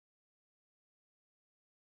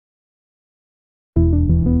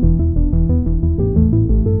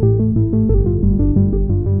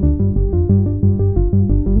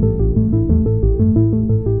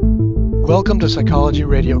Welcome to Psychology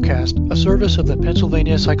Radiocast, a service of the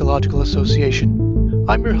Pennsylvania Psychological Association.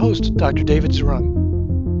 I'm your host, Dr. David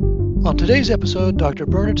Zarum. On today's episode, Dr.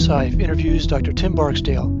 Bernard Seif interviews Dr. Tim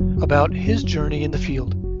Barksdale about his journey in the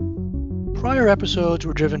field. Prior episodes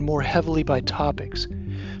were driven more heavily by topics,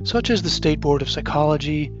 such as the State Board of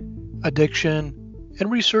Psychology, addiction, and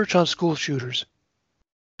research on school shooters.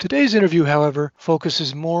 Today's interview, however,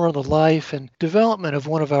 focuses more on the life and development of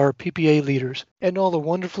one of our PPA leaders and all the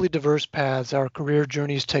wonderfully diverse paths our career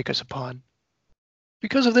journeys take us upon.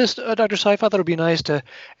 Because of this, Dr. Seif, I thought it would be nice to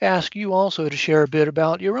ask you also to share a bit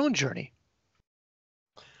about your own journey.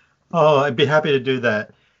 Oh, I'd be happy to do that.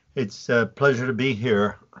 It's a pleasure to be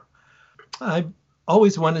here. I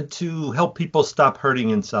always wanted to help people stop hurting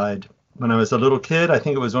inside. When I was a little kid, I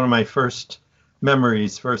think it was one of my first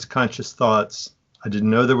memories, first conscious thoughts. I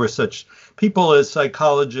didn't know there were such people as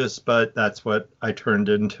psychologists, but that's what I turned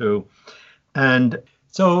into. And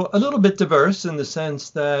so a little bit diverse in the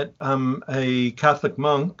sense that I'm a Catholic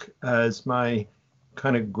monk as my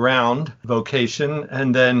kind of ground vocation,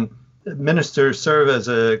 and then serve as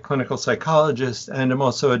a clinical psychologist, and I'm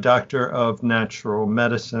also a doctor of natural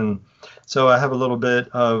medicine. So I have a little bit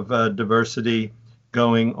of diversity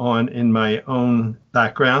going on in my own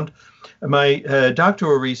background. My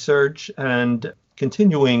doctoral research and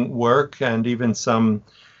continuing work and even some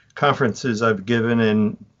conferences I've given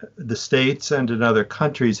in the States and in other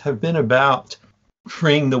countries have been about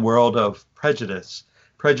freeing the world of prejudice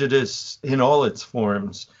in all its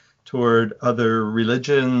forms toward other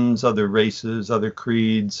religions, other races, other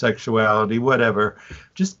creeds, sexuality, whatever,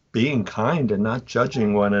 just being kind and not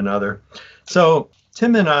judging one another. So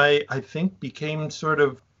Tim and I think, became sort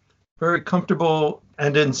of very comfortable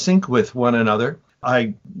and in sync with one another.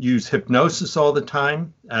 I use hypnosis all the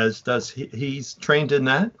time, as does he. He's trained in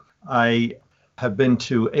that. I have been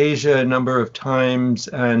to Asia a number of times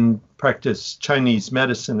and practiced Chinese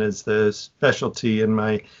medicine as the specialty in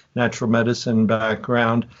my natural medicine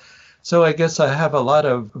background. So I guess I have a lot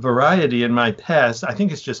of variety in my past. I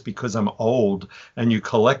think it's just because I'm old and you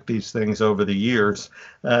collect these things over the years.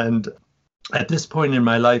 And at this point in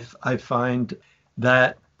my life, I find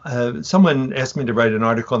that someone asked me to write an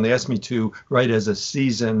article, and they asked me to write as a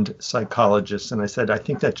seasoned psychologist. And I said, I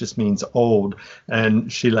think that just means old.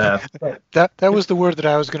 And she laughed. That was the word that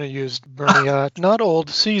I was going to use, Bernie. Not old,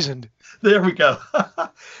 seasoned. There we go.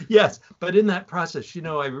 Yes. But in that process,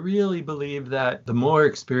 I really believe that the more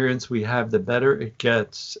experience we have, the better it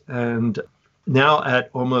gets. And now at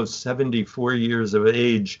almost 74 years of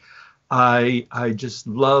age, I just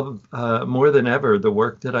love more than ever the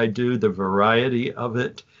work that I do, the variety of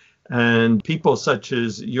it, and people such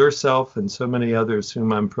as yourself and so many others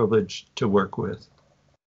whom I'm privileged to work with.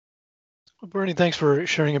 Well, Bernie, thanks for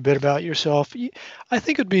sharing a bit about yourself. I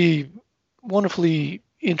think it'd be wonderfully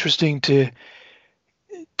interesting to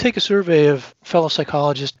take a survey of fellow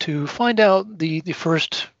psychologists to find out the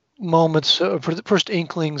first moments, the first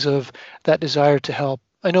inklings of that desire to help.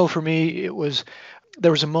 I know for me,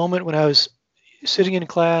 there was a moment when I was sitting in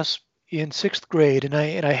class in 6th grade, and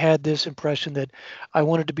I had this impression that I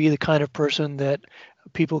wanted to be the kind of person that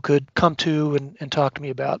people could come to and talk to me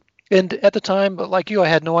about. And at the time, like you, I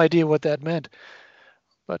had no idea what that meant.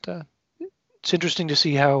 But it's interesting to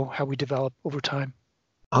see how we develop over time.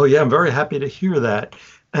 Oh, yeah, I'm very happy to hear that.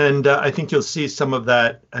 And I think you'll see some of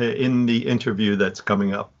that in the interview that's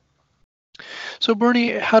coming up. So,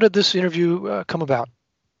 Bernie, how did this interview come about?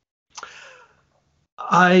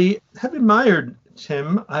 I have admired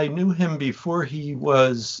Tim. I knew him before he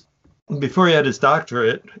had his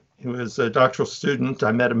doctorate. He was a doctoral student.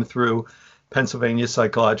 I met him through Pennsylvania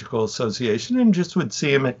Psychological Association and just would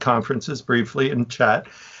see him at conferences briefly and chat.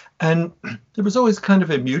 And there was always kind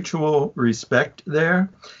of a mutual respect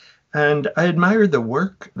there. And I admired the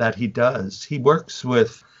work that he does. He works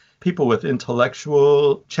with people with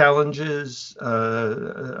intellectual challenges,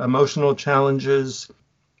 emotional challenges.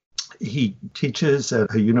 He teaches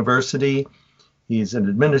at a university. He's an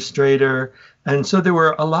administrator. And so there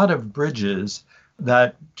were a lot of bridges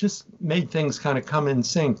that just made things kind of come in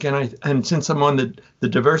sync. And since I'm on the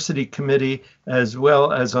diversity committee as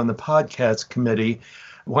well as on the podcast committee,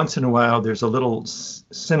 once in a while there's a little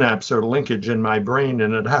synapse or linkage in my brain.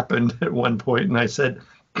 And it happened at one point. And I said,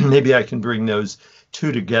 maybe I can bring those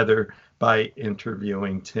two together by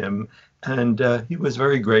interviewing Tim. And he was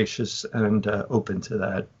very gracious and open to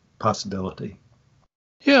that possibility.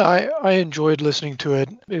 Yeah, I enjoyed listening to it.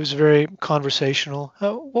 It was very conversational.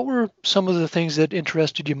 What were some of the things that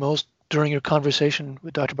interested you most during your conversation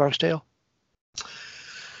with Dr. Barksdale?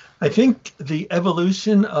 I think the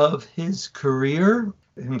evolution of his career,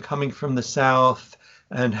 him coming from the South,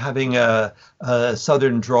 and having a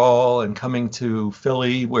Southern drawl and coming to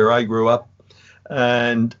Philly, where I grew up,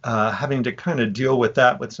 and having to kind of deal with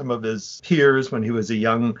that with some of his peers when he was a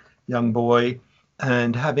young boy,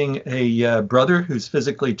 and having a brother who's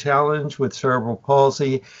physically challenged with cerebral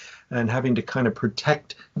palsy, and having to kind of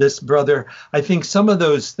protect this brother. I think some of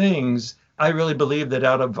those things, I really believe that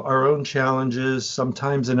out of our own challenges,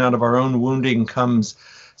 sometimes, and out of our own wounding comes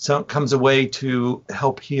a way to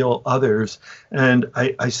help heal others. And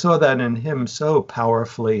I saw that in him so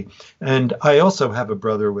powerfully. And I also have a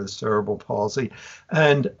brother with cerebral palsy,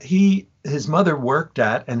 and his mother worked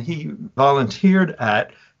at, and he volunteered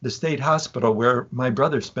at the state hospital where my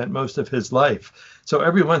brother spent most of his life. So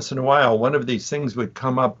every once in a while, one of these things would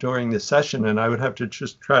come up during the session, and I would have to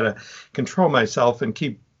just try to control myself and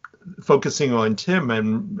keep focusing on Tim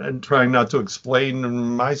and trying not to explain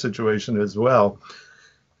my situation as well.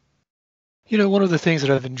 You know, one of the things that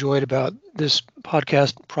I've enjoyed about this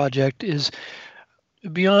podcast project is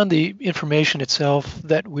beyond the information itself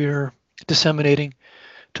that we're disseminating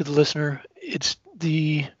to the listener, it's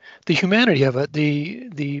the humanity of it,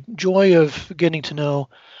 the joy of getting to know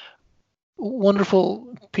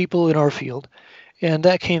wonderful people in our field. And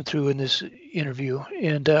that came through in this interview.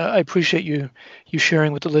 And I appreciate you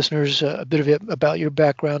sharing with the listeners a bit of it about your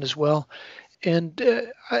background as well. And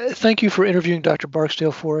I thank you for interviewing Dr.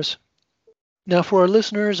 Barksdale for us. Now, for our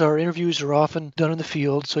listeners, our interviews are often done in the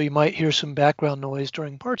field, so you might hear some background noise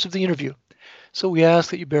during parts of the interview. So we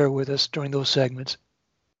ask that you bear with us during those segments.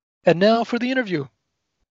 And now for the interview.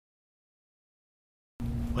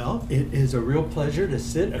 Well, it is a real pleasure to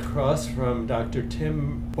sit across from Dr.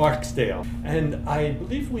 Tim Barksdale. And I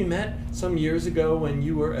believe we met some years ago when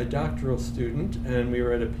you were a doctoral student and we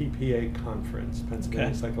were at a PPA conference,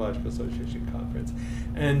 Pennsylvania Psychological Association conference.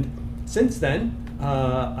 And since then,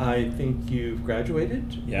 I think you've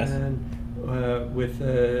graduated. Yes. And with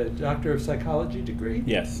a Doctor of Psychology degree?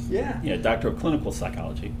 Yes. Yeah. Yeah, Doctor of Clinical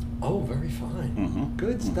Psychology. Oh, very fine. Mm-hmm.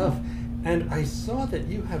 Good stuff. And I saw that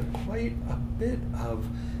you have quite a bit of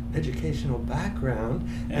educational background,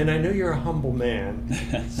 and I know you're a humble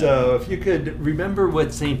man. So if you could remember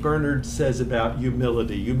what St. Bernard says about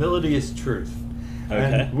humility. Humility is truth. Okay.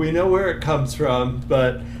 And we know where it comes from,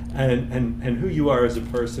 but and who you are as a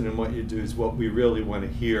person and what you do is what we really want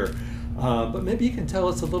to hear. But maybe you can tell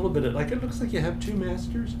us a little bit, like it looks like you have 2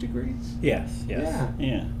 master's degrees? Yes. Yeah.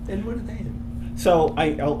 Yeah. And what are they in? So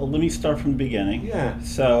let me start from the beginning. Yeah.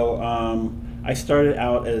 So I started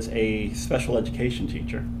out as a special education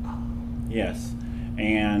teacher. Yes.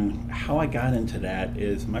 And how I got into that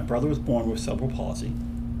is my brother was born with cerebral palsy.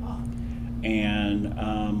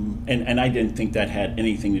 And I didn't think that had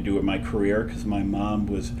anything to do with my career because my mom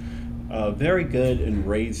was very good in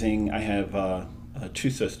raising. I have 2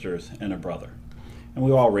 sisters and a brother, and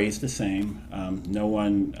we were all raised the same. No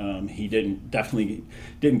one, he definitely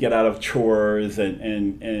didn't get out of chores,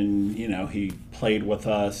 and you know, he played with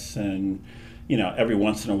us, and you know, every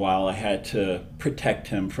once in a while I had to protect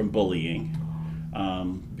him from bullying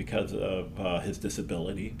because of his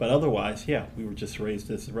disability. But otherwise, yeah, we were just raised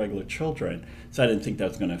as regular children, so I didn't think that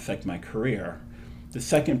was going to affect my career. The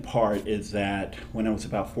second part is that when I was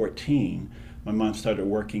about 14, my mom started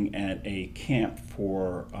working at a camp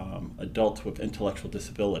for adults with intellectual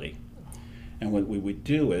disability. And what we would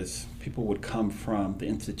do is people would come from the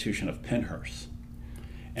institution of Pennhurst,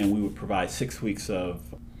 and we would provide 6 weeks of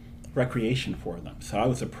recreation for them. So I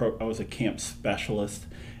was a camp specialist,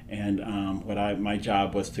 and my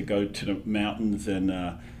job was to go to the mountains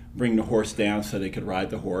and bring the horse down so they could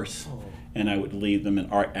ride the horse. Oh. And I would lead them in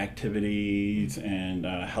art activities and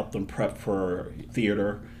help them prep for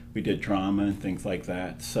theater. We did drama and things like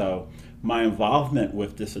that. So my involvement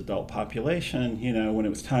with this adult population, you know, when it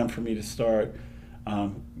was time for me to start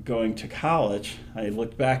going to college, I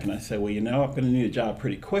looked back and I said, well, you know, I'm going to need a job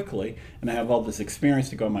pretty quickly, and I have all this experience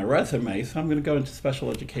to go on my resume, so I'm going to go into special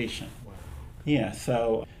education. Wow. Yeah,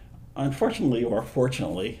 so unfortunately or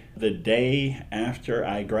fortunately, the day after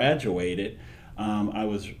I graduated, I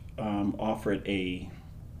was offered a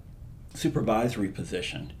supervisory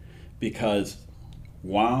position because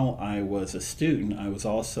while I was a student, I was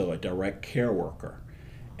also a direct care worker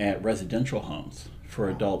at residential homes for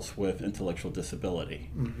adults with intellectual disability.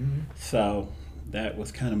 Mm-hmm. So that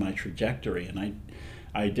was kind of my trajectory, and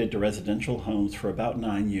I did the residential homes for about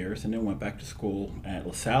 9 years, and then went back to school at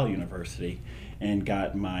LaSalle University and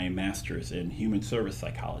got my master's in human service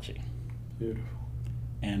psychology. Beautiful.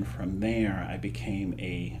 And from there, I became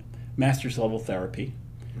a master's level therapy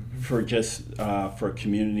for for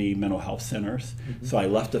community mental health centers. Mm-hmm. So I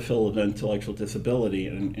left the field of intellectual disability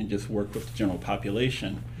and just worked with the general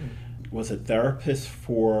population. was a therapist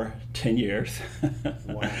for 10 years.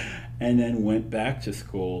 Wow. And then went back to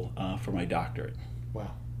school for my doctorate.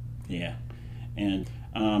 Wow. Yeah. And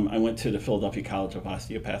I went to the Philadelphia College of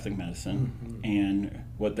Osteopathic Medicine, and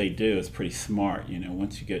what they do is pretty smart.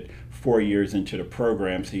 Once you get 4 years into the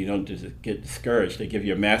program, so you don't just get discouraged, they give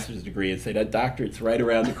you a master's degree and say that doctorate's right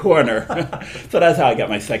around the corner. So that's how I got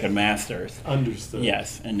my second master's. Understood.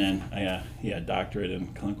 Yes, and then I doctorate in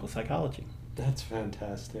clinical psychology. That's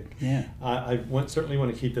fantastic. Yeah. I certainly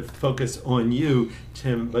want to keep the focus on you,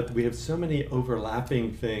 Tim, but we have so many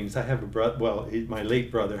overlapping things. I have a brother, my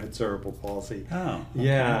late brother had cerebral palsy. Oh. Okay.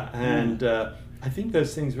 Yeah, and I think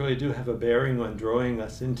those things really do have a bearing on drawing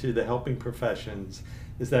us into the helping professions.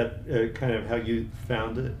 Is that kind of how you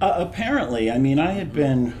found it? Apparently. I mean, I had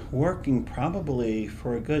been working probably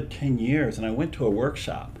for a good 10 years, and I went to a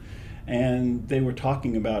workshop, and they were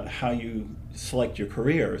talking about how you select your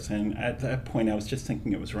careers, and at that point I was just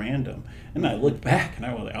thinking it was random, and I looked back and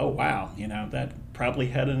I was like, oh wow, that probably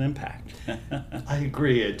had an impact. I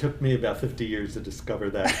agree. It took me about 50 years to discover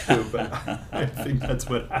that too, but I think that's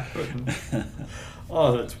what happened.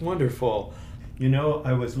 Oh, that's wonderful.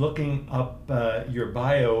 I was looking up your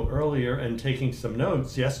bio earlier and taking some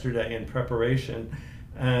notes yesterday in preparation,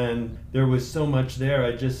 and there was so much there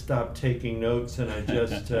I just stopped taking notes and I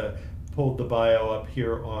just pulled the bio up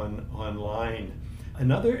here online.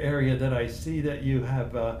 Another area that I see that you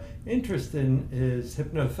have interest in is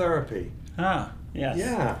hypnotherapy. Ah, yes.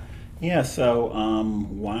 Yeah. Yeah, so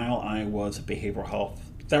while I was a behavioral health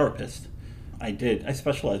therapist, I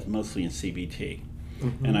specialized mostly in CBT.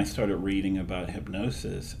 Mm-hmm. And I started reading about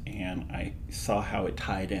hypnosis, and I saw how it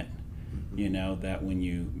tied in. That when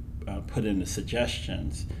you put in the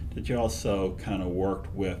suggestions, that you also kind of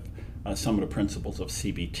worked with some of the principles of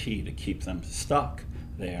CBT to keep them stuck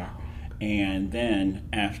there. And then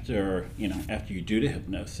after you do the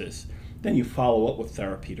hypnosis, then you follow up with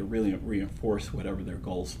therapy to really reinforce whatever their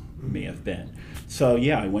goals may have been. So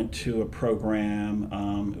yeah, I went to a program,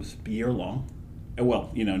 it was a year long. Well,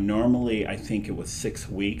 normally I think it was 6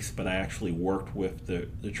 weeks, but I actually worked with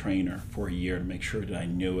the trainer for a year to make sure that I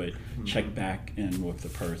knew it, check back in with the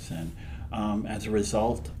person. As a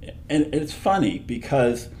result, and it's funny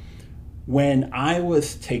because when I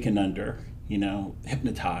was taken under,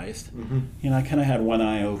 hypnotized, I kind of had one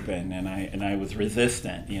eye open and I was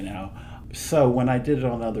resistant, So when I did it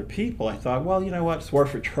on other people, I thought, well, you know what, it's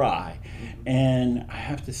worth a try. And I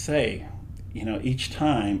have to say, each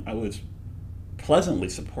time I was pleasantly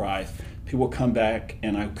surprised. People would come back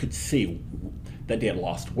and I could see that they had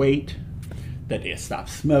lost weight, that they had stopped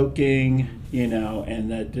smoking,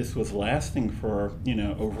 and that this was lasting for,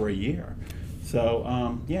 over a year.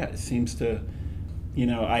 So, it seems to,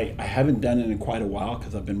 I haven't done it in quite a while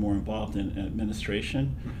because I've been more involved in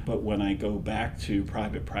administration, but when I go back to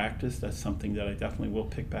private practice, that's something that I definitely will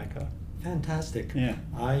pick back up. Fantastic. Yeah.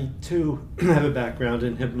 I too have a background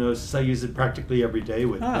in hypnosis. I use it practically every day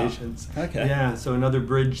with patients. Okay. Yeah, so another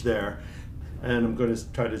bridge there. And I'm going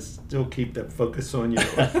to try to still keep that focus on you.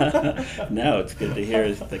 No, it's good to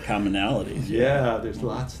hear the commonalities. Yeah, there's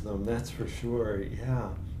lots of them, that's for sure. Yeah.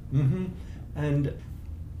 Mm-hmm. And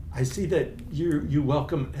I see that you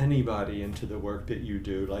welcome anybody into the work that you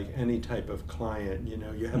do, like any type of client.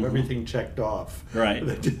 You have everything checked off. Right.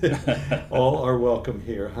 All are welcome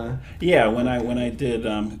here, huh? Yeah. When I did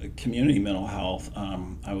community mental health,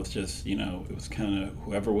 I was just it was kind of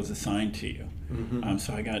whoever was assigned to you. Mm-hmm.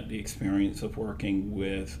 So I got the experience of working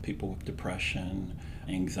with people with depression,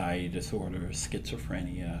 anxiety disorders,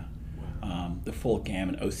 schizophrenia, the full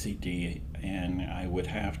gamut, OCD, and I would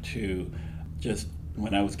have to just,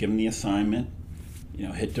 when I was given the assignment,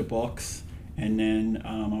 hit the books, and then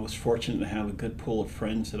I was fortunate to have a good pool of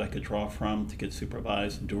friends that I could draw from to get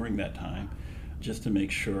supervised during that time, just to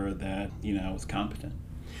make sure that I was competent.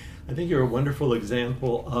 I think you're a wonderful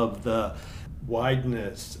example of the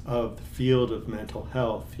wideness of the field of mental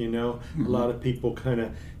health. A lot of people kind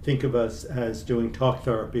of think of us as doing talk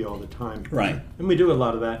therapy all the time. Right. And we do a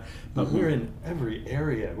lot of that, but we're in every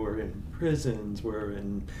area. We're in prisons, we're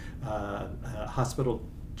in hospital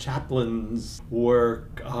chaplains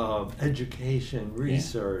work, education,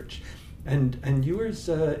 research. Yeah. And yours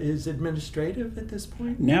is administrative at this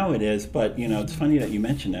point? Now it is, but it's funny that you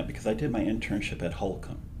mentioned that because I did my internship at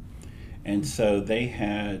Holcomb. And so they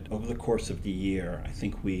had, over the course of the year, I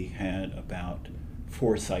think we had about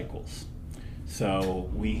 4 cycles.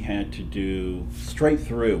 So we had to do, straight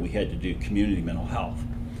through, we had to do community mental health.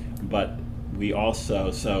 But we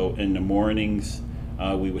also, so in the mornings,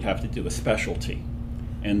 we would have to do a specialty.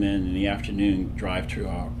 And then in the afternoon, drive to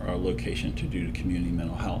our location to do the community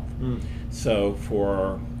mental health. So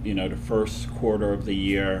for, the first quarter of the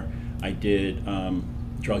year, I did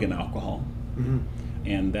drug and alcohol. Mm-hmm.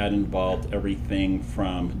 And that involved everything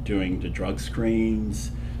from doing the drug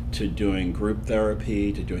screens to doing group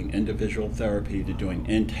therapy to doing individual therapy to doing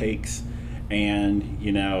intakes. And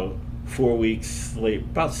 4 weeks late,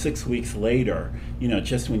 about 6 weeks later,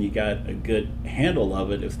 just when you got a good handle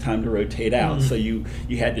of it, it was time to rotate out. Mm-hmm. So you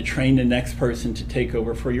had to train the next person to take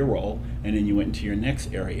over for your role, and then you went into your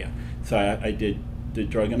next area. So I did the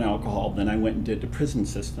drug and alcohol, then I went and did the prison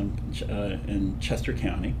system in Chester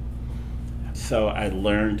County. So I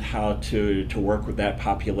learned how to work with that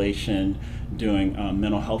population, doing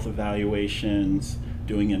mental health evaluations,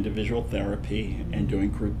 doing individual therapy, and doing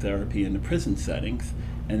group therapy in the prison settings,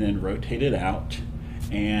 and then rotated out.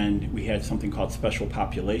 And we had something called special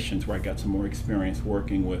populations where I got some more experience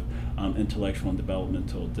working with intellectual and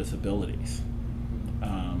developmental disabilities.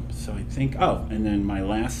 So I think, and then my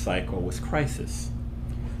last cycle was crisis.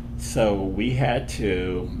 So we had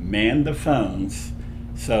to man the phones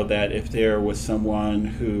so that if there was someone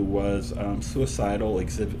who was suicidal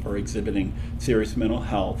or exhibiting serious mental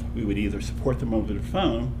health, we would either support them over the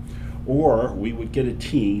phone or we would get a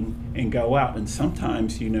team and go out. And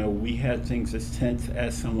sometimes, we had things as tense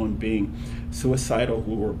as someone being suicidal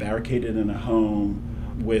who were barricaded in a home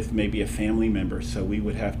with maybe a family member. So we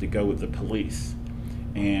would have to go with the police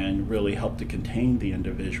and really help to contain the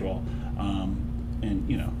individual.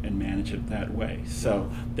 And manage it that way.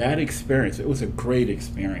 So that experience, it was a great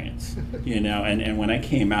experience, and when I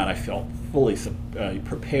came out, I felt fully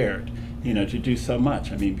prepared, to do so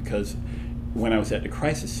much. I mean, because when I was at the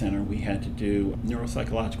crisis center, we had to do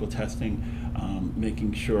neuropsychological testing,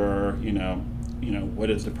 making sure, what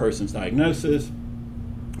is the person's diagnosis,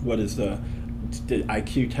 what is the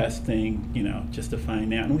IQ testing, just to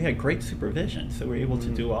find out. And we had great supervision, so we were able to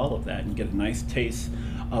do all of that and get a nice taste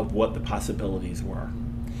of what the possibilities were.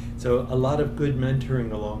 So a lot of good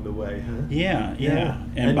mentoring along the way, huh? Yeah.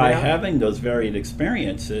 And by having those varied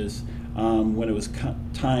experiences, when it was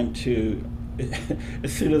time to,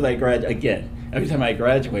 as soon as I graduated, every time I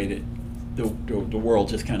graduated, the world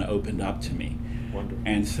just kind of opened up to me. Wonderful.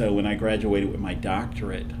 And so when I graduated with my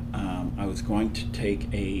doctorate, I was going to take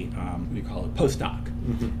a, postdoc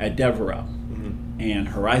at Devereux. And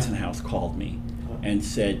Horizon House called me and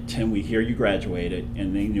said, Tim, we hear you graduated,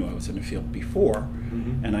 and they knew I was in the field before.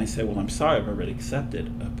 And I said, well, I'm sorry, I've already accepted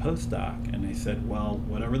a postdoc. And they said, well,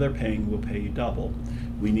 whatever they're paying, we'll pay you double.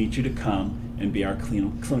 We need you to come and be our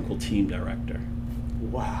clinical team director.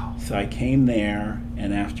 Wow. So I came there,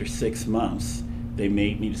 and after 6 months, they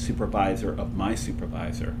made me the supervisor of my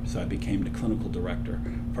supervisor. So I became the clinical director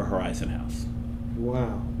for Horizon House.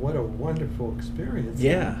 Wow, what a wonderful experience.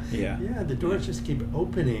 Yeah. Yeah, the doors just keep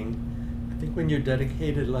opening. I think when you're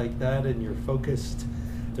dedicated like that and you're focused,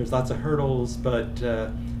 there's lots of hurdles, but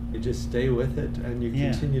you just stay with it and you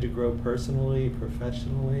continue to grow personally,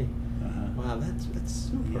 professionally. Wow, that's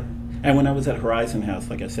super. Yeah. And when I was at Horizon House,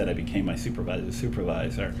 like I said, I became my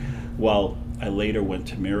supervisor. Well, I later went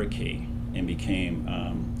to Miraki and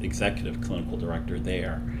became executive clinical director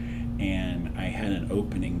there. And I had an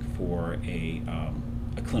opening for a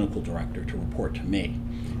clinical director to report to me.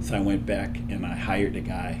 So I went back and I hired a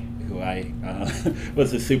guy who I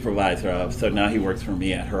was the supervisor of. So now he works for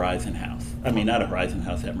me at Horizon House. I mean, not at Horizon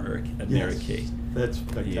House, at Miraki. That's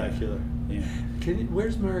spectacular. Yeah.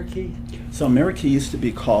 Where's Miraki? So Miraki used to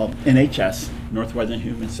be called NHS, Northwestern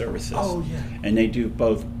Human Services. Oh, yeah. And they do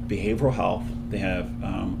both behavioral health. They have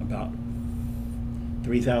about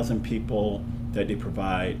 3,000 people that they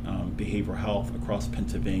provide behavioral health across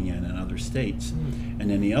Pennsylvania and in other states. And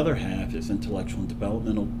then the other half is intellectual and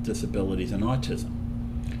developmental disabilities and autism.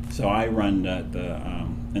 So I run the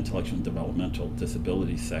intellectual and developmental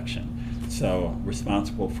disabilities section. So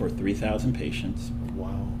responsible for 3,000 patients.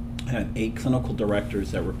 Wow. I have 8 clinical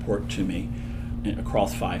directors that report to me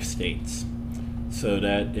across 5 states. So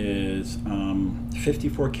that is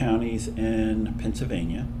 54 counties in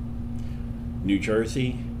Pennsylvania, New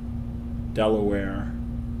Jersey, Delaware,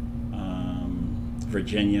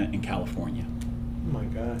 Virginia, and California. Oh my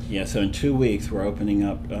gosh. Yeah, so in 2 weeks we're opening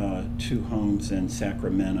up 2 homes in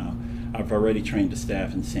Sacramento. I've already trained the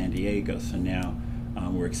staff in San Diego, so now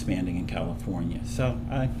we're expanding in California. So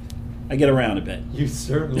I get around a bit. You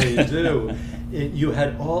certainly do. You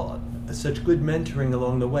had such good mentoring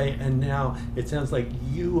along the way, and now it sounds like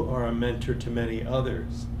you are a mentor to many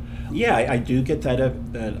others. Yeah, I do get that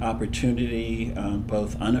opportunity,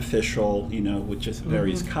 both unofficial, with just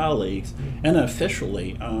various colleagues, and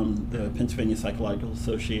officially. The Pennsylvania Psychological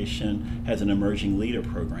Association has an emerging leader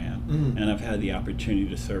program, and I've had the opportunity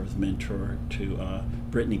to serve as mentor to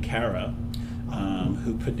Brittany Cara,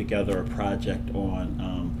 who put together a project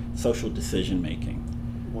on social decision making.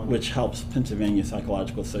 which helps Pennsylvania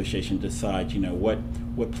Psychological Association decide,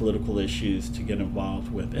 what political issues to get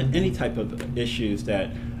involved with, and any type of issues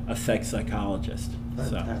that affect psychologists.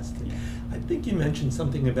 Fantastic. So, yeah. I think you mentioned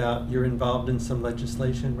something about you're involved in some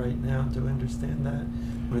legislation right now. Do I understand that?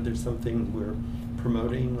 Or there's something we're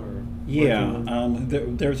promoting or working on?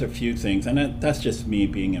 There's a few things, and that's just me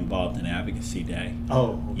being involved in Advocacy Day.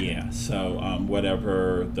 Oh, okay. Yeah. So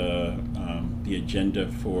whatever the agenda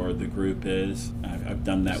for the group is, I've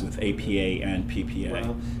done that with APA and PPA.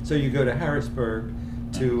 Wow. So you go to Harrisburg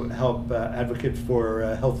to help advocate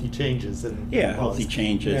for healthy changes and healthy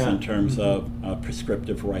changes in terms Mm-hmm. of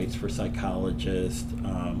prescriptive rights for psychologists,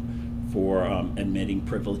 for admitting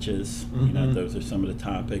privileges. Mm-hmm. Those are some of the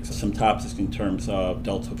topics. Some topics in terms of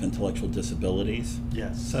adults with intellectual disabilities.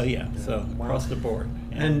 Yes. So so Wow. across the board.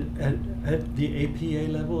 Yeah. And at the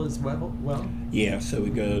APA level as well? Yeah, so we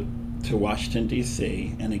go to Washington,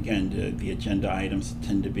 D.C., and again, the agenda items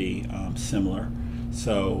tend to be similar.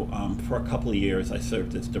 So for a couple of years, I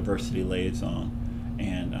served as diversity liaison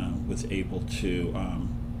and was able to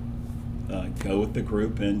go with the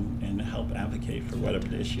group and help advocate for whatever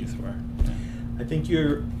the issues were. I think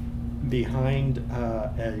you're behind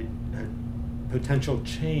a potential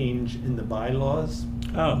change in the bylaws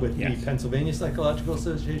with yes. the Pennsylvania Psychological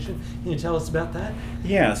Association. Can you tell us about that?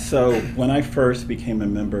 Yeah, so when I first became a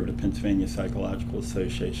member of the Pennsylvania Psychological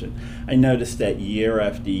Association, I noticed that year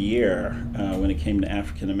after year, when it came to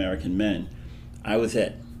African American men, I was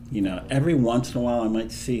it. Every once in a while I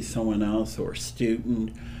might see someone else or a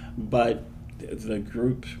student, but the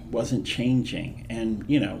group wasn't changing. And,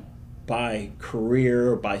 by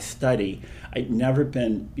career or by study, I'd never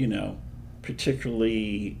been,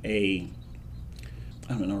 particularly a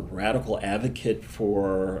radical advocate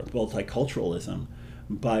for multiculturalism,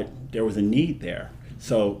 but there was a need there.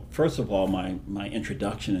 So first of all, my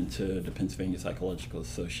introduction into the Pennsylvania Psychological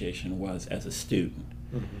Association was as a student.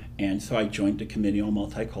 Mm-hmm. And so I joined the Committee on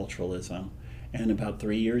Multiculturalism, and about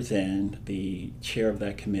 3 years in, the chair of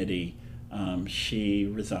that committee, she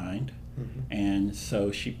resigned. Mm-hmm. And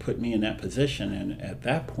so she put me in that position, and at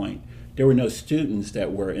that point, there were no students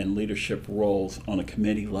that were in leadership roles on a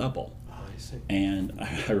committee level. And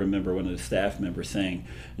I remember one of the staff members saying,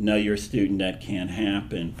 "No, you're a student, that can't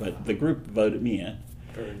happen." But the group voted me in.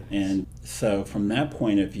 Very nice. And so from that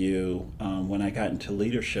point of view, when I got into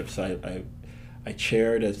leadership, so I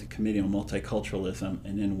chaired as the Committee on Multiculturalism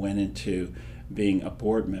and then went into being a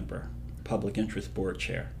board member, Public Interest Board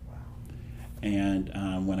Chair. Wow.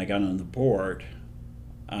 And when I got on the board,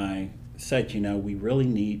 I said, we really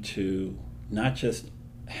need to not just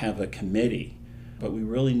have a committee, but we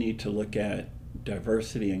really need to look at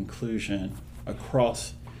diversity and inclusion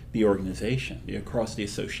across the organization, across the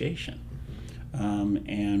association.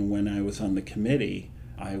 And when I was on the committee,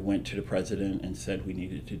 I went to the president and said we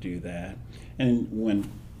needed to do that. And when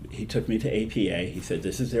he took me to APA, he said,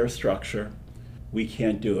 "This is their structure. We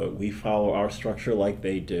can't do it. We follow our structure like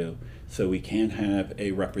they do. So we can't have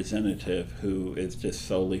a representative who is just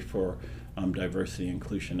solely for diversity and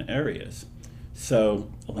inclusion areas." So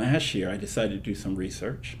last year I decided to do some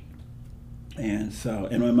research, and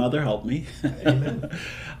my mother helped me. Amen.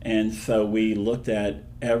 And so we looked at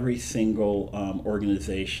every single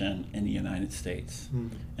organization in the United States,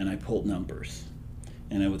 and I pulled numbers,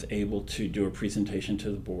 and I was able to do a presentation to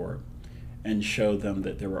the board and show them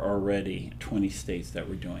that there were already 20 states that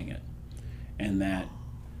were doing it, and that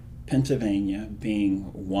Pennsylvania,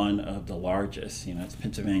 being one of the largest, it's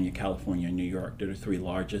Pennsylvania, California, and New York, they're the three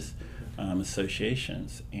largest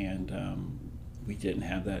associations, and we didn't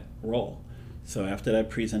have that role. So after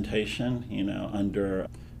that presentation, under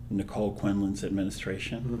Nicole Quinlan's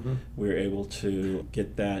administration, we were able to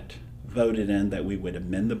get that voted in that we would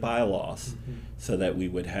amend the bylaws so that we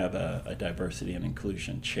would have a diversity and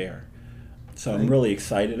inclusion chair. So I'm really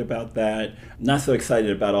excited about that. Not so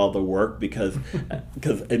excited about all the work because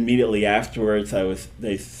immediately afterwards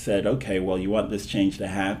they said, "Okay, well, you want this change to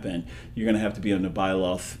happen, you're going to have to be on the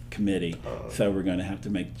bylaws committee." So we're going to have to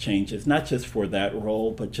make changes, not just for that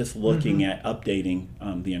role, but just looking at updating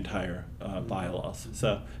the entire bylaws.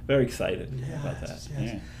 So very excited about that. Yes.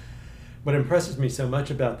 Yeah. What impresses me so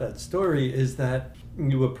much about that story is that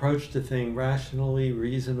you approached the thing rationally,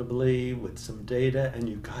 reasonably, with some data, and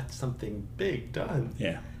you got something big done.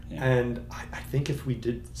 Yeah. And I think if we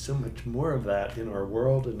did so much more of that in our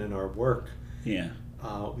world and in our work,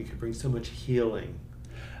 we could bring so much healing.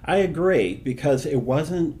 I agree, because it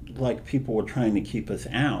wasn't like people were trying to keep us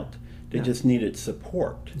out. They just needed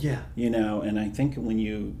support. Yeah. And I think when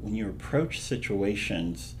you approach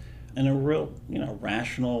situations in a real,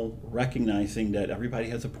 rational, recognizing that everybody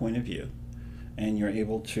has a point of view, and you're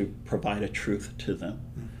able to provide a truth to them,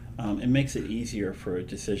 it makes it easier for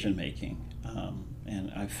decision making.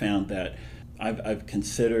 And I've found that I've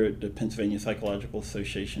considered the Pennsylvania Psychological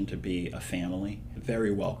Association to be a family,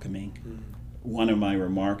 very welcoming. One of my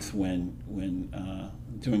remarks when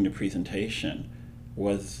doing the presentation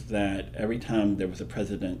was that every time there was a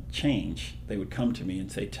president change, they would come to me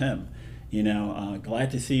and say, Tim,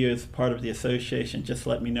 glad to see you as part of the association. Just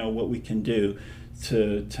let me know what we can do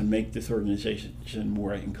to make this organization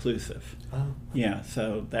more inclusive. Oh. Yeah,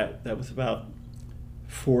 so that was about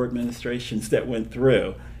 4 administrations that went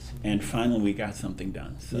through, and finally we got something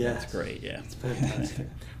done. So Yes. that's great, yeah. It's fantastic.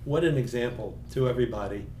 What an example to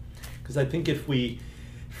everybody. Because I think if we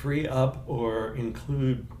free up or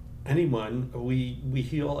include anyone, we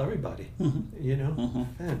heal everybody.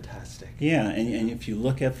 Fantastic. Yeah, and if you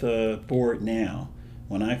look at the board now,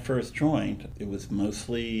 when I first joined, it was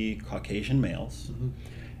mostly Caucasian males.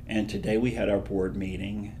 And today we had our board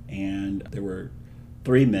meeting, and there were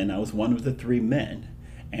 3 men. I was one of the 3 men.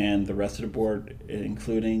 And the rest of the board,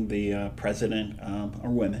 including the president, are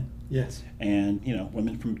women. Yes. And,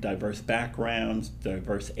 women from diverse backgrounds,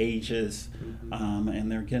 diverse ages, and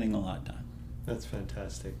they're getting a lot done. That's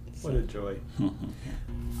fantastic. What a joy.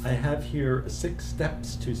 I have here 6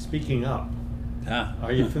 steps to speaking up.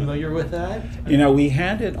 Are you familiar with that? We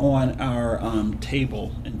had it on our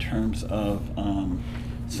table in terms of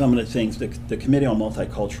some of the things. The Committee on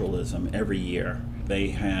Multiculturalism, every year,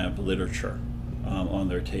 they have literature on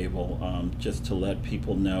their table just to let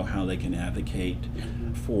people know how they can advocate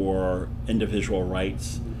for individual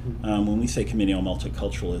rights. When we say Committee on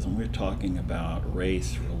Multiculturalism, we're talking about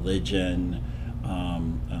race, religion,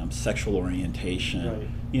 sexual orientation,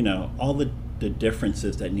 right. All the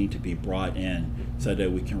differences that need to be brought in so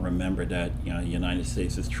that we can remember that the United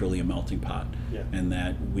States is truly a melting pot, Yeah. and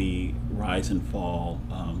that we rise and fall,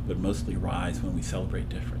 but mostly rise when we celebrate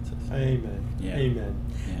differences. Amen. Yeah. Amen.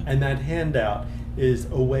 Yeah. And that handout is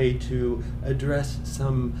a way to address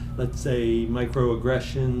some, let's say,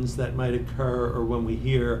 microaggressions that might occur, or when we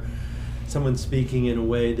hear someone speaking in a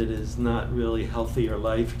way that is not really healthy or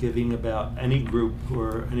life-giving about any group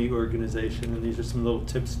or any organization. And these are some little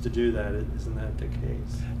tips to do that. Isn't that the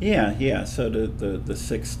case? Yeah. So the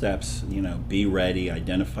 6 steps, be ready,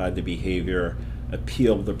 identify the behavior,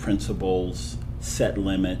 appeal the principles, set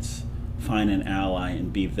limits, find an ally,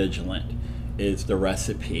 and be vigilant is the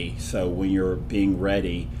recipe. So when you're being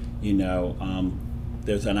ready,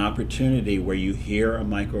 there's an opportunity where you hear a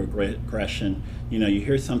microaggression, you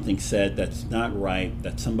hear something said that's not right,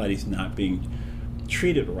 that somebody's not being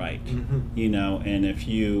treated right, and if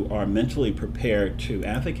you are mentally prepared to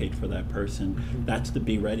advocate for that person, that's the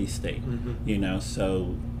be ready state,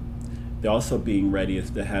 so also being ready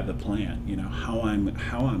is to have a plan, how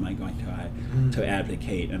am I going to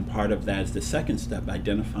advocate, and part of that is the second step,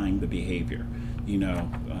 identifying the behavior,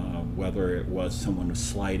 whether it was someone was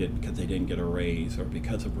slighted because they didn't get a raise or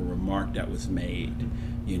because of a remark that was made,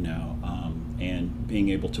 and being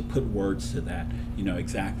able to put words to that,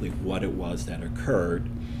 exactly what it was that occurred,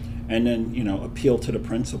 and then, appeal to the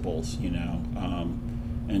principles,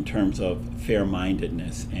 in terms of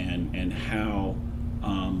fair-mindedness and how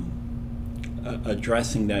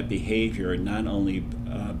addressing that behavior not only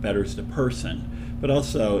betters the person, but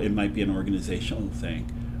also it might be an organizational thing.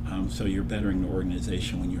 So you're bettering the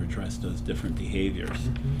organization when you address those different behaviors.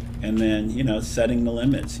 And then, setting the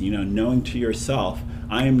limits, knowing to yourself,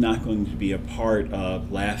 I am not going to be a part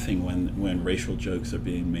of laughing when racial jokes are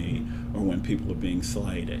being made or when people are being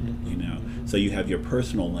slighted, So you have your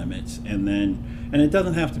personal limits. And it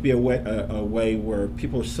doesn't have to be a way where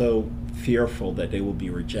people are so fearful that they will be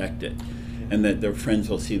rejected and that their friends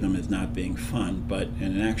will see them as not being fun. But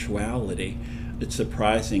in actuality, it's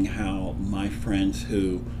surprising how my friends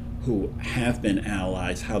who have been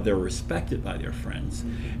allies, how they're respected by their friends,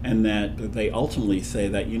 and that they ultimately say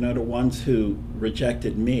that, the ones who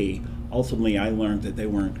rejected me, ultimately I learned that they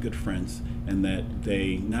weren't good friends, and that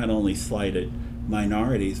they not only slighted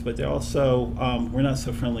minorities, but they also were not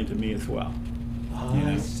so friendly to me as well.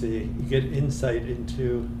 I see. You get insight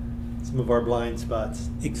into some of our blind spots.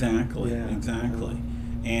 Exactly.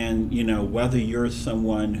 And, whether you're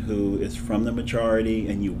someone who is from the majority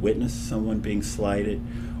and you witness someone being slighted,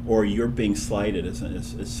 or you're being slighted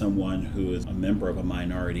as someone who is a member of a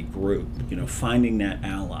minority group, finding that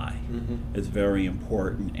ally is very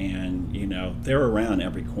important. And, they're around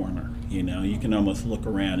every corner. You can almost look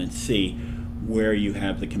around and see where you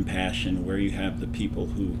have the compassion, where you have the people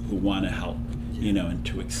who want to help, and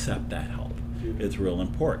to accept that help is real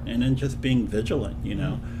important. And then just being vigilant,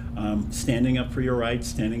 standing up for your rights,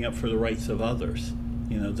 standing up for the rights of others.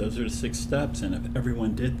 Those are the 6 steps. And if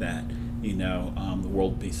everyone did that, the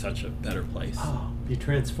world would be such a better place. Oh, be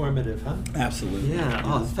transformative, huh? Absolutely. Yeah.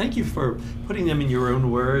 Oh, thank you for putting them in your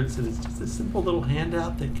own words. And it's just a simple little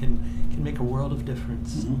handout that can make a world of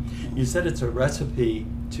difference. Mm-hmm. You said it's a recipe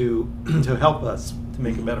to help us to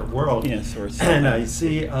make a better world. Yes, and I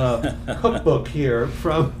see a cookbook here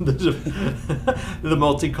from the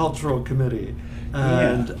Multicultural Committee.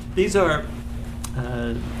 And these are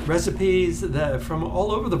recipes that from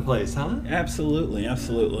all over the place, huh? Absolutely,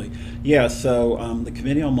 absolutely. Yeah, so the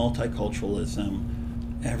Committee on Multiculturalism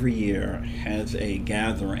every year has a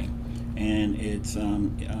gathering, and it's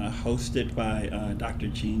hosted by Dr.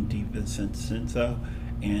 Jean DiVincenzo,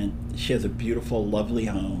 and she has a beautiful, lovely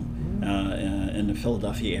home in the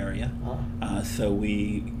Philadelphia area. So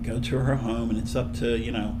we go to her home, and it's up to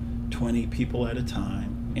 20 people at a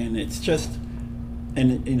time, and it's just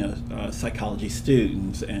psychology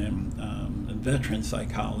students and veteran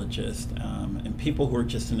psychologists and people who are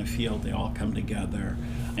just in the field. They all come together,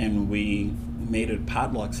 and we made it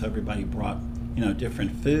potluck, so everybody brought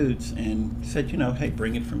different foods and said, hey,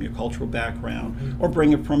 bring it from your cultural background, or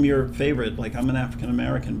bring it from your favorite. Like, I'm an African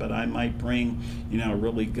American, but I might bring a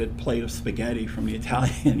really good plate of spaghetti from the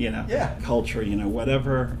Italian culture,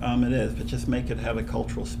 whatever it is, but just make it have a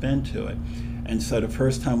cultural spin to it. And so the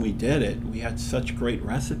first time we did it, we had such great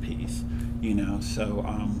recipes, so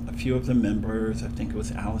a few of the members, I think it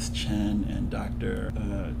was Alice Chen and Dr.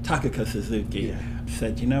 Takako Suzuki,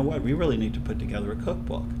 said, what, we really need to put together a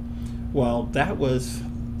cookbook. Well, that was,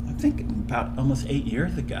 I think, about almost 8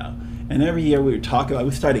 years ago. And every year we would talk about,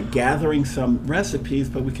 we started gathering some recipes,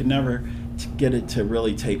 but we could never get it to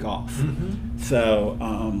really take off. Mm-hmm. So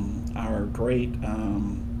our great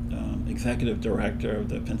executive director of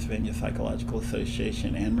the Pennsylvania Psychological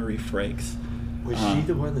Association, Anne Marie Frakes. Was she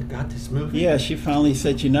the one that got this movie? Yeah, she finally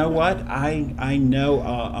said, what, I know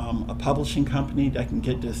a publishing company that can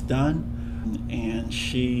get this done. And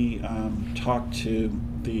she talked to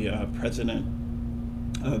the president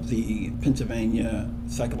of the Pennsylvania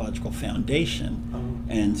Psychological Foundation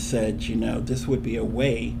and said, this would be a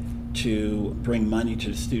way to bring money to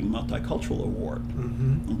the Student Multicultural Award.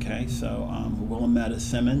 Mm-hmm. Okay, so Willamette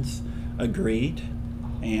Simmons agreed,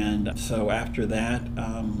 and so after that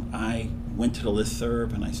I went to the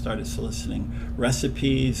listserv and I started soliciting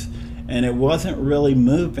recipes, and it wasn't really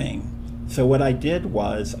moving. So what I did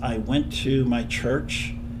was I went to my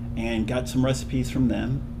church and got some recipes from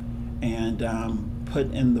them and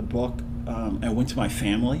put in the book. I went to my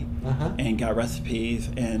family and got recipes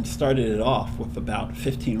and started it off with about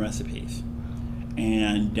 15 recipes.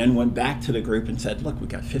 And then went back to the group and said, look, we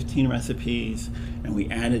got 15 recipes, and we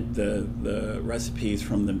added the recipes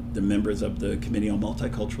from the members of the Committee on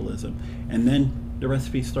Multiculturalism. And then the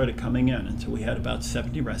recipes started coming in until we had about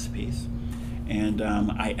 70 recipes. And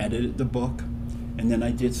I edited the book, and then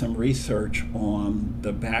I did some research on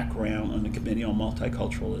the background on the Committee on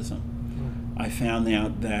Multiculturalism. I found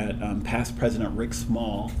out that past President Rick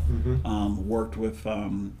Small worked with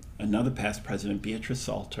another past president, Beatrice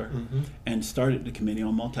Salter, and started the Committee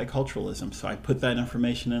on Multiculturalism. So I put that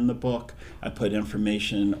information in the book. I put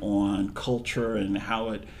information on culture and how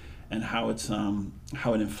it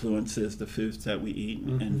influences the foods that we eat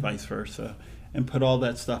and vice versa, and put all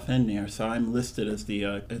that stuff in there. So I'm listed as the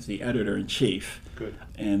editor in chief. Good.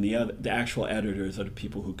 And the actual editors are the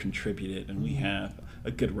people who contributed, and we have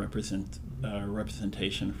a good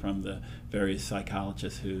representation from the various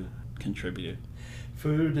psychologists who contributed.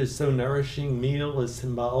 Food is so nourishing. Meal is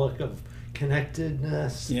symbolic of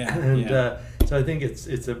connectedness. Yeah. And so I think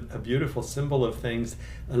it's a beautiful symbol of things.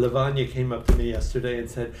 Lavanya came up to me yesterday and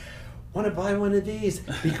said, want to buy one of these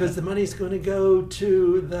because the money's going to go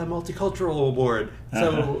to the Multicultural Award.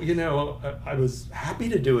 So, I was happy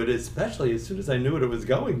to do it, especially as soon as I knew what it was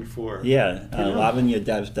going for. Yeah, Lavanya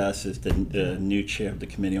Devdas is the new chair of the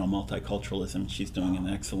Committee on Multiculturalism. She's doing an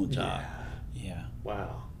excellent job. Yeah.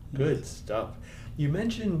 Wow, good stuff. You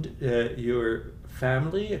mentioned your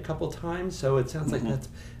family a couple times, so it sounds like that's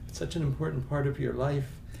such an important part of your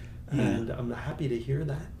life, and I'm happy to hear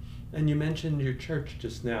that. And you mentioned your church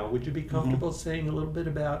just now. Would you be comfortable saying a little bit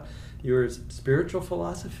about your spiritual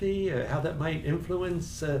philosophy, how that might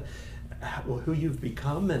influence who you've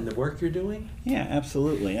become and the work you're doing? Yeah,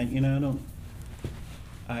 absolutely.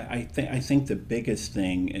 I think the biggest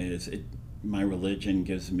thing is my religion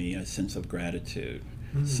gives me a sense of gratitude.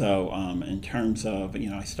 Mm-hmm. So in terms of,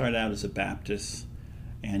 I started out as a Baptist,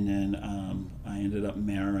 and then I ended up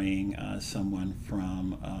marrying someone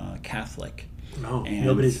from Catholic. No,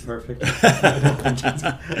 nobody's perfect.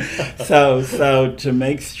 So to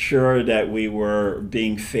make sure that we were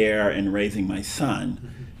being fair in raising my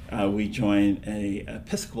son, we joined a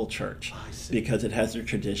Episcopal church I see. because it has the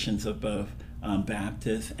traditions of both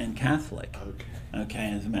Baptist and Catholic.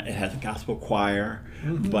 Okay, it has a gospel choir,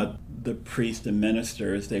 but the priests and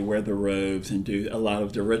ministers, they wear the robes and do a lot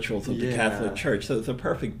of the rituals of the Catholic Church. So it's a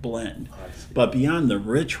perfect blend. But beyond the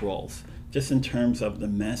rituals, just in terms of the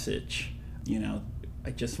message, I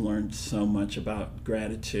just learned so much about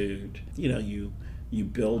gratitude. You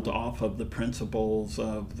build off of the principles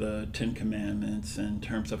of the Ten Commandments in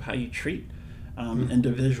terms of how you treat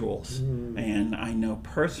individuals. And I know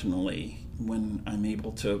personally, when I'm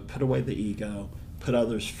able to put away the ego, put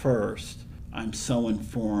others first, I'm so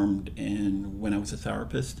informed when I was a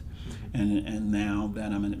therapist and now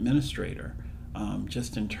that I'm an administrator,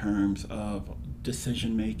 just in terms of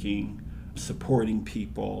decision making, supporting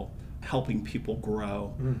people, helping people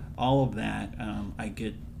grow, all of that, I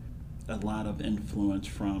get a lot of influence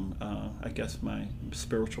from, I guess, my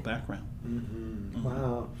spiritual background.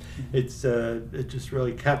 Wow. It's just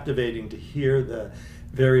really captivating to hear the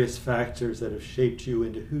various factors that have shaped you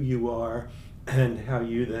into who you are and how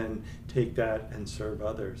you then take that and serve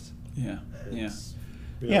others.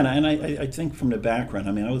 Really and I think from the background,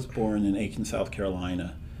 I was born in Aiken, South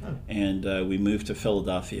Carolina, and we moved to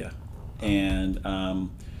Philadelphia. And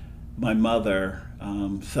my mother,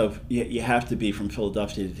 so you have to be from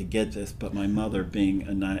Philadelphia to get this, but my mother, being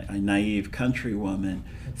a naive country woman,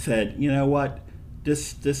 said, you know what,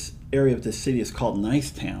 this area of the city is called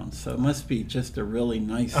Nicetown, so it must be just a really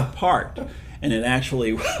nice part. And it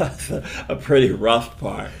actually was a pretty rough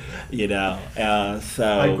part,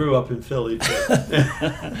 So I grew up in Philly too.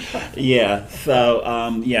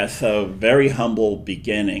 So very humble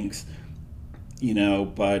beginnings,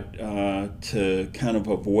 but to kind of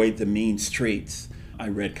avoid the mean streets, I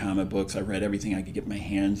read comic books, I read everything I could get my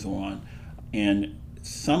hands on, and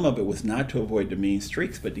some of it was not to avoid the mean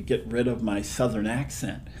streaks, but to get rid of my Southern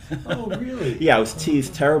accent. Oh, really? Yeah, I was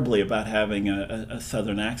teased terribly about having a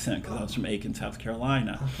Southern accent because I was from Aiken, South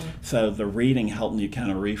Carolina. So the reading helped me kind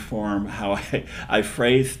of reform how I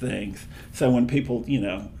phrase things. So when people,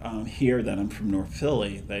 hear that I'm from North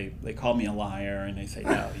Philly, they call me a liar and they say,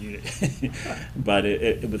 no, you. But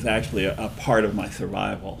it was actually a part of my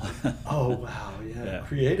survival. Oh, wow, yeah.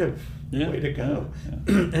 Creative way to go.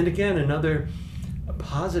 Yeah. And again, another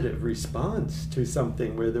positive response to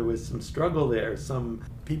something where there was some struggle there, some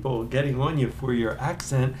people getting on you for your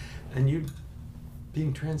accent, and you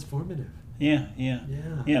being transformative. Yeah.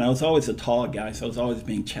 And I was always a tall guy, so I was always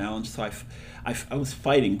being challenged. So I was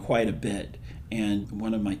fighting quite a bit. And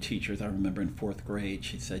one of my teachers, I remember in 4th grade,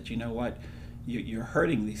 she said, you know what, you're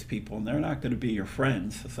hurting these people, and they're not going to be your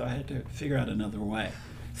friends. So I had to figure out another way.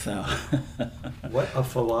 So what a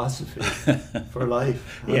philosophy for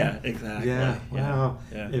life. Huh? Yeah, exactly. Yeah, wow.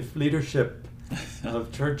 Yeah. If leadership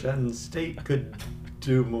of church and state could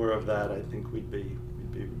do more of that, I think we'd be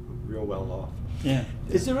real well off. Yeah.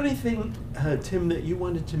 Is there anything, Tim, that you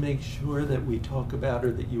wanted to make sure that we talk about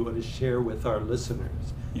or that you want to share with our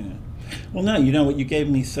listeners? Well, no, you know what, you gave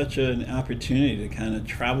me such an opportunity to kind of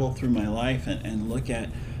travel through my life and look at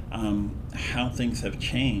how things have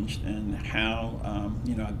changed and how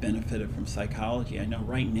I've benefited from psychology. I know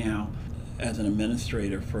right now, as an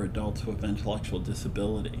administrator for adults with intellectual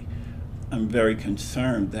disability, I'm very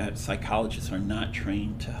concerned that psychologists are not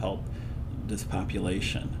trained to help this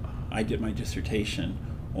population. I did my dissertation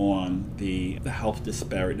on the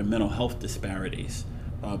mental health disparities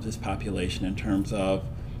of this population in terms of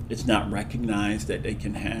it's not recognized that they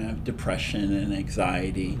can have depression and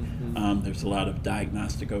anxiety. There's a lot of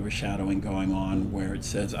diagnostic overshadowing going on where it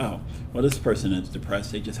says, oh, well, this person is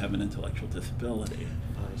depressed, they just have an intellectual disability.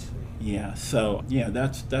 I see. Yeah, so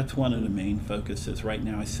that's one of the main focuses. Right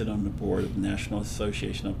now I sit on the board of the National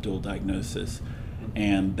Association of Dual Diagnosis,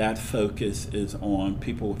 and that focus is on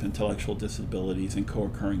people with intellectual disabilities and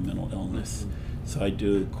co-occurring mental illness. So I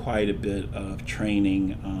do quite a bit of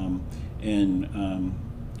training in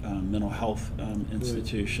mental health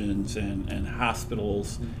institutions and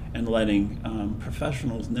hospitals, and letting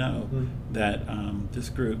professionals know that this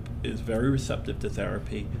group is very receptive to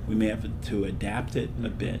therapy. We may have to adapt it a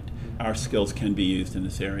bit. Our skills can be used in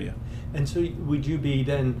this area. And so would you be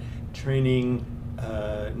then training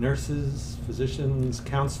nurses, physicians,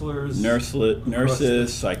 counselors?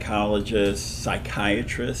 Nurses, psychologists,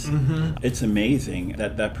 psychiatrists. It's amazing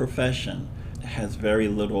that profession has very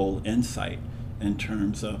little insight in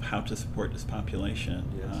terms of how to support this population.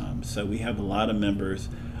 Yes. So we have a lot of members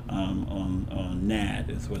on NAD,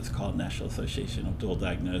 is what it's called, National Association of Dual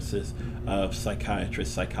Diagnosis, of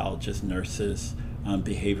psychiatrists, psychologists, nurses,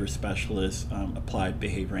 behavior specialists, applied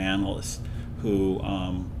behavior analysts who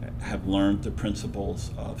have learned the principles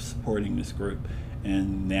of supporting this group.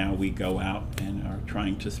 and now we go out and are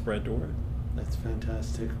trying to spread the word. That's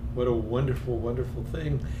fantastic. What a wonderful, wonderful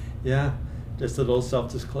thing. Yeah. Just a little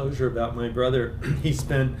self-disclosure about my brother. He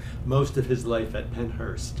spent most of his life at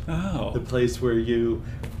Pennhurst, the place where you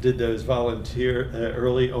did those volunteer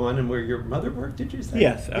early on, and where your mother worked, did you say?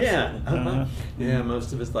 Yes, absolutely. Yeah, yeah,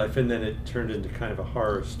 most of his life. And then it turned into kind of a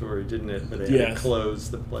horror story, didn't it? But they had to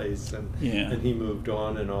close the place, and he moved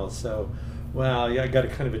on and all. So, wow, yeah, I got a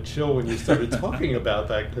kind of a chill when you started talking about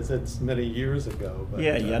that, because it's many years ago. But,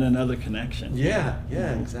 yet another connection. Yeah,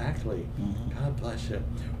 exactly. Mm-hmm. God bless you.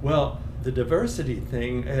 Well, the diversity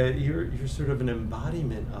thing, you're sort of an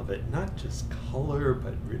embodiment of it, not just color,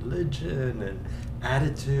 but religion and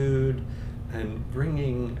attitude, and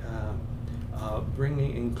bringing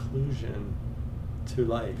inclusion to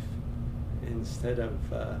life instead of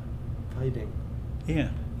fighting. Yeah.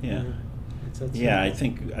 I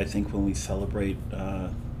think when we celebrate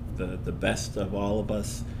the best of all of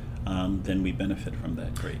us, then we benefit from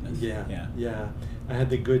that greatness. Yeah. I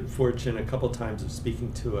had the good fortune a couple times of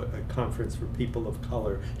speaking to a conference for people of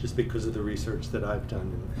color, just because of the research that I've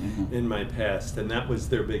done in my past, and that was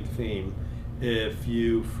their big theme. If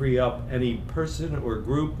you free up any person or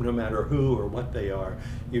group, no matter who or what they are,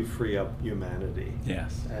 you free up humanity.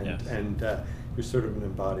 Yes. And you're sort of an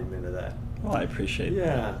embodiment of that. Well, I appreciate that.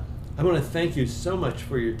 Yeah. I want to thank you so much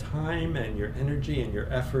for your time and your energy and your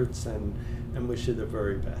efforts, and wish you the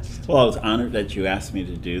very best. Well, I was honored that you asked me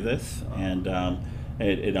to do this, and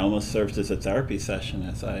it almost serves as a therapy session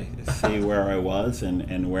as I see where I was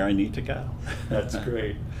and where I need to go. That's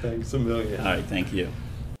great. Thanks a million. All right, thank you.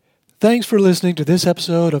 Thanks for listening to this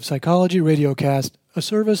episode of Psychology Radiocast, a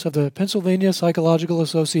service of the Pennsylvania Psychological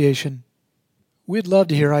Association. We'd love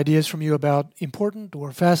to hear ideas from you about important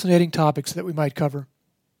or fascinating topics that we might cover.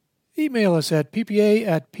 Email us at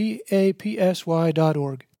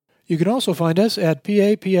ppa@papsy.org. You can also find us at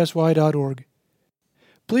papsy.org.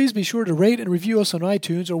 Please be sure to rate and review us on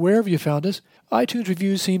iTunes or wherever you found us. iTunes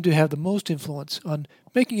reviews seem to have the most influence on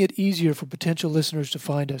making it easier for potential listeners to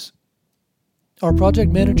find us. Our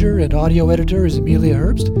project manager and audio editor is Amelia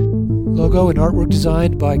Herbst. Logo and artwork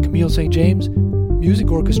designed by Camille St. James. Music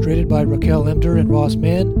orchestrated by Raquel Emder and Ross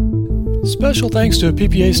Mann. Special thanks to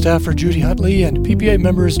PPA staffer Judy Hutley and PPA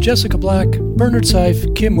members Jessica Black, Bernard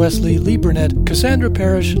Seif, Kim Wesley, Lee Burnett, Cassandra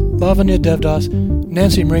Parrish, Lavanya Devdas,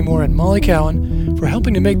 Nancy Raymore, and Molly Cowan for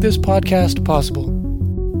helping to make this podcast possible.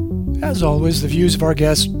 As always, the views of our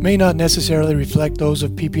guests may not necessarily reflect those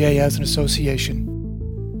of PPA as an association.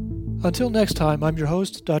 Until next time, I'm your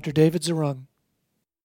host, Dr. David Zarung.